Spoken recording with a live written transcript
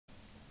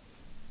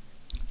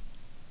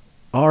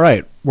All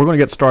right, we're going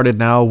to get started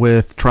now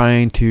with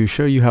trying to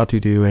show you how to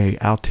do a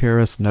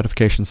Altiris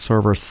Notification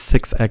Server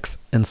 6X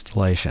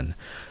installation.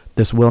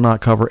 This will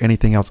not cover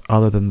anything else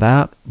other than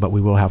that, but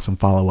we will have some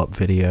follow-up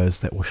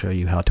videos that will show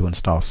you how to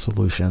install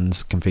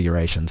solutions,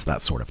 configurations,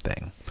 that sort of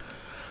thing.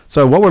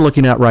 So what we're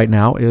looking at right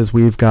now is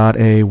we've got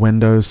a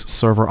Windows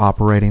Server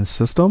operating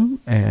system,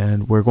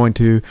 and we're going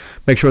to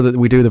make sure that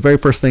we do the very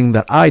first thing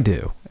that I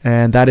do,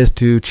 and that is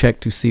to check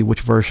to see which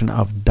version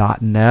of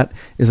 .NET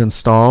is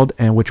installed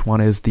and which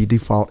one is the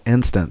default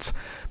instance,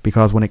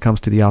 because when it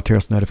comes to the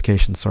Altiris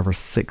Notification Server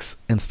 6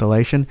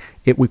 installation,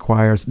 it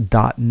requires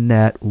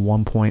 .NET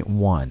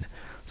 1.1.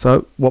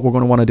 So what we're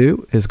going to want to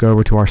do is go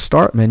over to our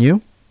Start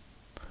menu,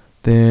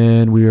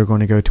 then we are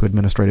going to go to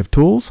Administrative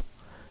Tools,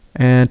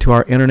 and to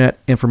our Internet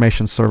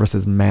Information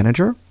Services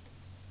Manager.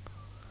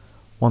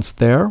 Once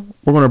there,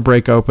 we're going to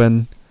break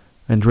open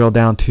and drill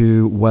down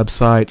to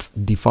Websites,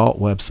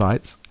 Default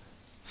Websites,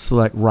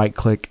 select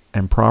right-click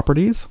and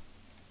Properties,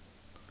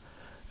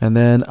 and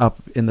then up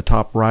in the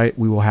top right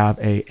we will have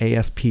a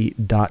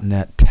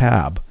ASP.NET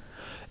tab.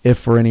 If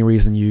for any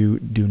reason you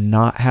do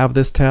not have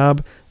this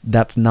tab,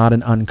 that's not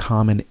an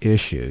uncommon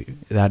issue.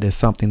 That is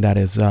something that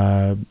is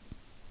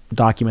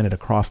documented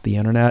across the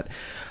internet.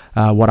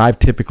 What I've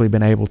typically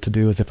been able to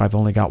do is if I've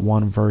only got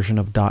one version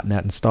of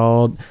 .NET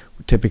installed,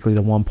 typically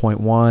the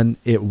 1.1,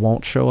 it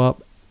won't show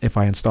up. If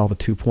I install the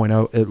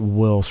 2.0, it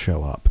will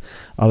show up.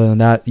 Other than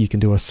that, you can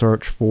do a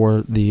search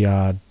for the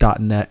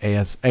 .NET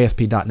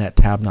ASP.NET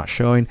tab not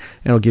showing,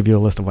 and it'll give you a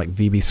list of like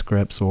VB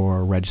scripts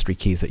or registry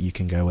keys that you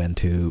can go in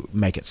to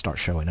make it start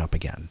showing up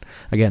again.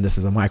 Again, this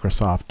is a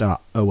Microsoft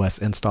OS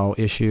install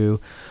issue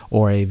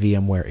or a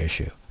VMware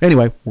issue.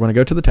 Anyway, we're going to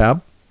go to the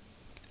tab.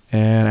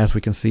 And as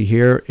we can see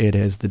here, it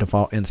is the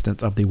default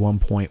instance of the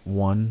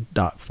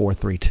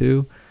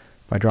 1.1.432.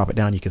 If I drop it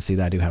down, you can see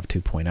that I do have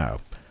 2.0.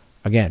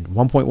 Again,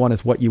 1.1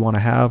 is what you want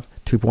to have.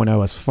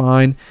 2.0 is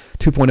fine.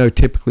 2.0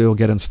 typically will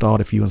get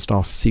installed if you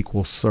install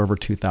SQL Server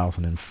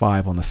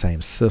 2005 on the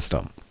same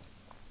system.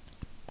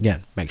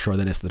 Again, make sure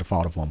that it's the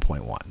default of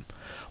 1.1.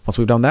 Once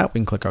we've done that, we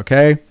can click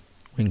OK.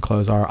 We can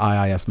close our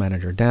IIS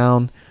Manager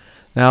down.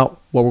 Now,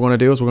 what we're going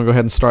to do is we're going to go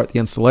ahead and start the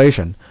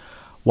installation.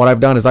 What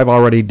I've done is I've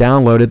already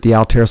downloaded the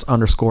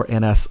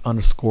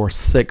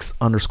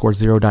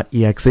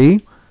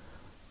Altiris_NS_6_0.exe.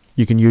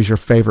 You can use your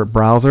favorite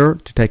browser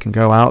to take and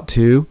go out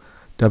to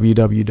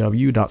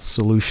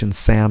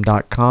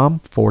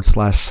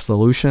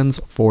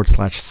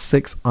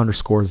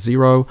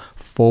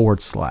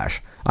www.solutionsam.com/solutions/6_0/.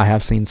 I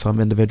have seen some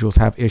individuals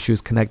have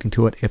issues connecting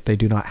to it if they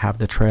do not have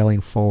the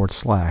trailing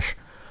 /.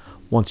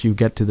 Once you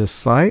get to this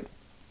site,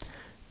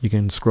 you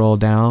can scroll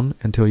down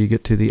until you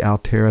get to the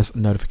Altiris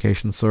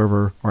Notification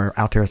Server or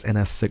Altiris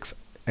NS6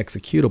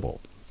 executable.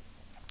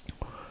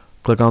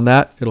 Click on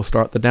that, it'll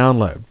start the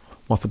download.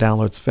 Once the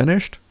download's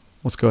finished,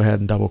 let's go ahead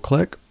and double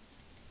click.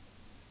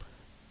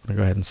 I'm going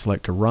to go ahead and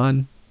select to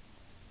run.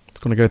 It's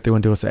going to go through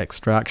and do its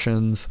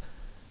extractions.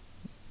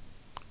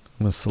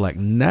 I'm going to select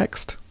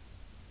next.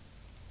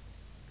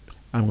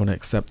 I'm going to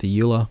accept the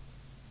EULA.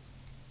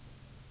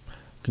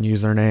 You can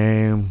use their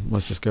name.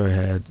 Let's just go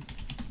ahead.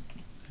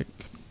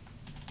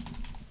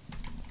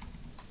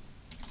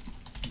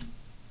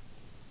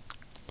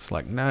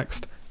 Select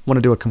next. I want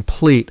to do a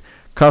complete.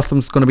 Custom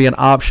is going to be an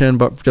option,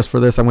 but just for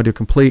this I'm going to do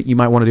complete. You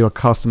might want to do a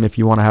custom if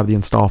you want to have the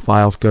install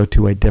files go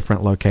to a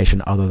different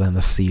location other than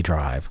the C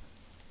drive.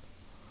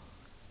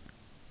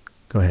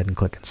 Go ahead and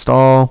click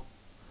install.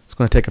 It's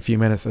going to take a few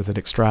minutes as it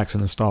extracts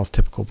and installs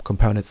typical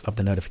components of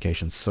the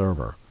notification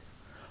server.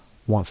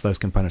 Once those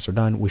components are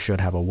done, we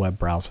should have a web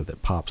browser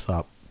that pops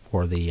up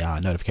for the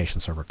notification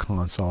server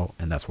console,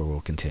 and that's where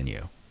we'll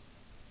continue.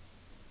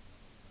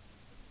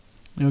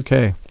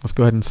 Okay, let's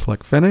go ahead and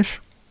select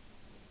finish.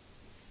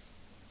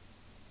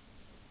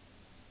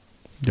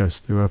 Goes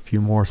through a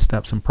few more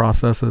steps and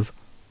processes.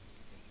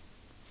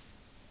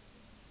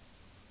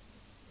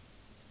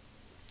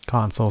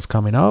 Console's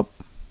coming up.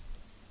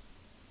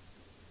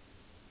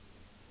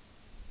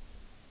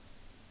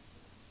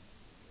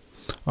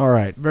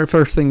 Alright, very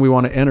first thing we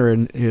want to enter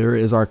in here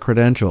is our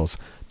credentials.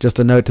 Just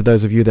a note to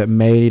those of you that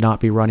may not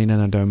be running in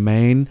a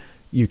domain,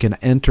 you can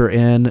enter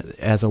in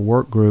as a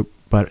work group,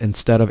 but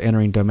instead of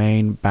entering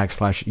domain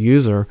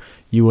 /user,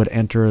 you would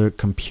enter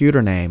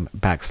computer name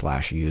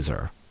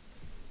 /user.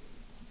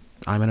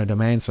 I'm in a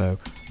domain, so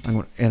I'm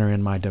going to enter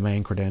in my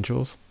domain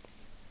credentials.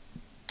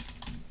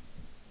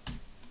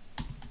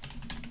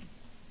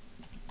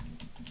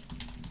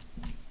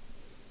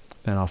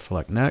 Then I'll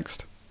select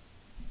next.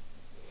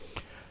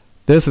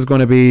 This is going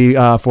to be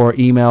for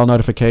email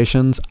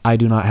notifications. I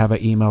do not have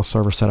an email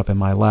server set up in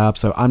my lab,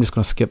 so I'm just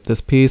going to skip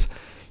this piece.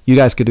 You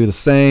guys could do the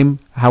same.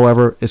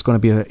 However, it's going to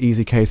be an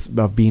easy case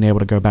of being able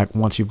to go back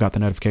once you've got the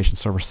notification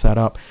server set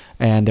up,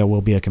 and there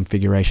will be a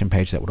configuration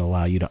page that would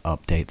allow you to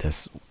update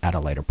this at a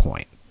later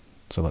point.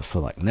 So let's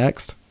select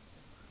next.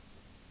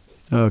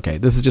 Okay,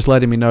 this is just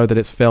letting me know that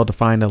it's failed to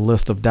find a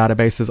list of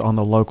databases on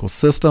the local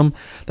system.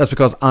 That's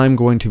because I'm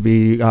going to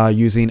be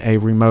using a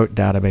remote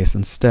database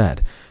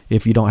instead.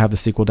 If you don't have the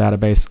SQL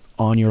database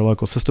on your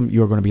local system,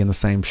 you're going to be in the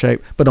same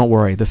shape. But don't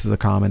worry, this is a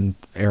common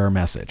error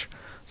message.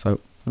 So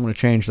I'm going to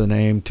change the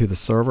name to the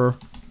server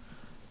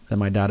that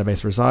my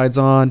database resides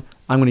on.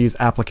 I'm going to use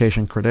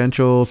application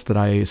credentials that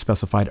I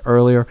specified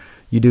earlier.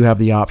 You do have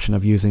the option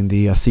of using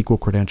the SQL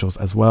credentials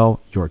as well,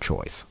 your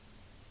choice.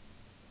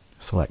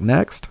 Select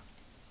next.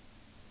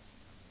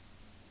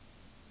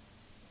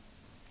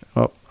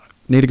 Oh,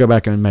 need to go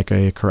back and make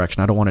a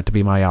correction. I don't want it to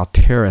be my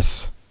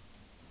Altiris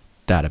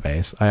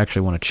database. I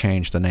actually want to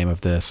change the name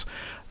of this.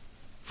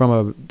 From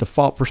a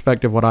default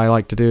perspective, what I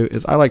like to do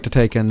is I like to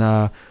take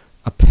and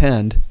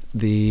append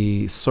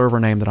the server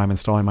name that I'm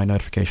installing my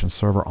notification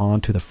server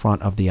onto the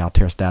front of the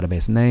Altiris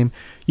database name.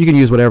 You can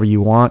use whatever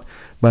you want,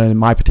 but in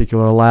my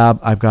particular lab,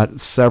 I've got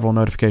several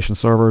notification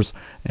servers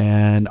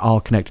and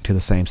all connected to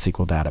the same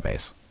SQL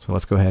database. So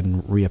let's go ahead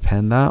and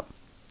reappend that.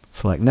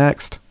 Select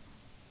next.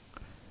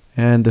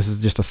 And this is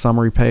just a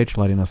summary page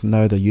letting us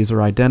know the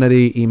user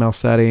identity, email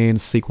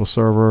settings, SQL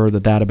server,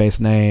 the database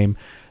name,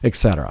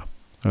 etc.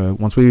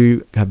 Once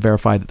we have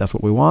verified that that's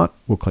what we want,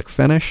 we'll click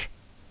Finish.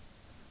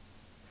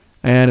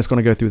 And it's going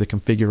to go through the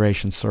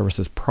configuration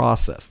services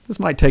process. This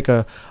might take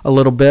a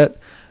little bit,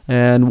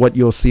 and what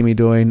you'll see me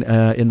doing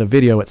in the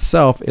video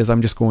itself is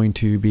I'm just going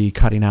to be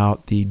cutting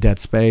out the dead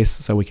space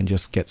so we can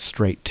just get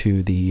straight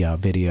to the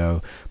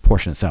video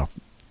portion itself.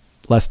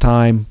 Less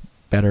time,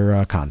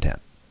 better content.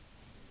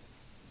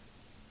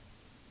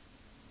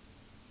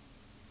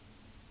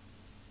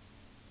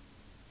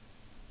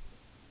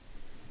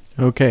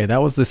 Okay,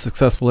 that was the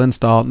successful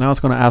install. Now it's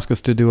going to ask us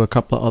to do a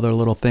couple of other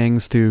little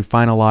things to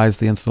finalize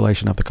the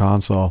installation of the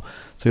console.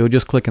 So you'll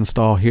just click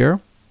Install here.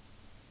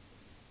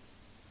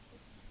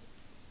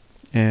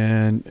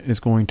 And it's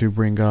going to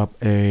bring up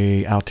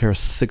a Altiris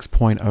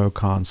 6.0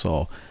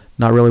 console.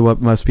 Not really what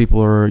most people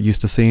are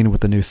used to seeing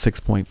with the new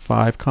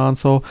 6.5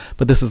 console,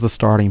 but this is the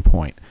starting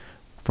point.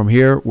 From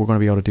here, we're going to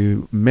be able to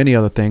do many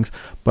other things,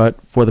 but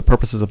for the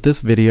purposes of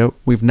this video,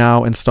 we've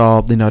now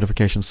installed the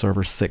Notification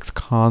Server 6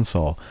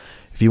 console.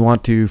 If you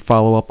want to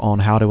follow up on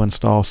how to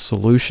install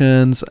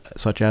solutions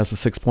such as the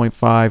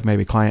 6.5,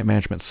 maybe Client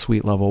Management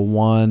Suite Level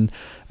 1,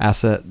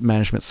 Asset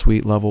Management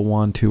Suite Level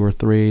 1, 2, or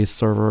 3,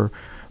 Server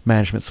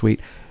Management Suite,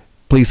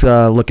 please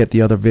look at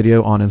the other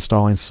video on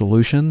installing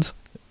solutions.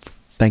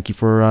 Thank you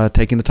for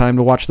taking the time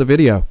to watch the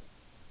video.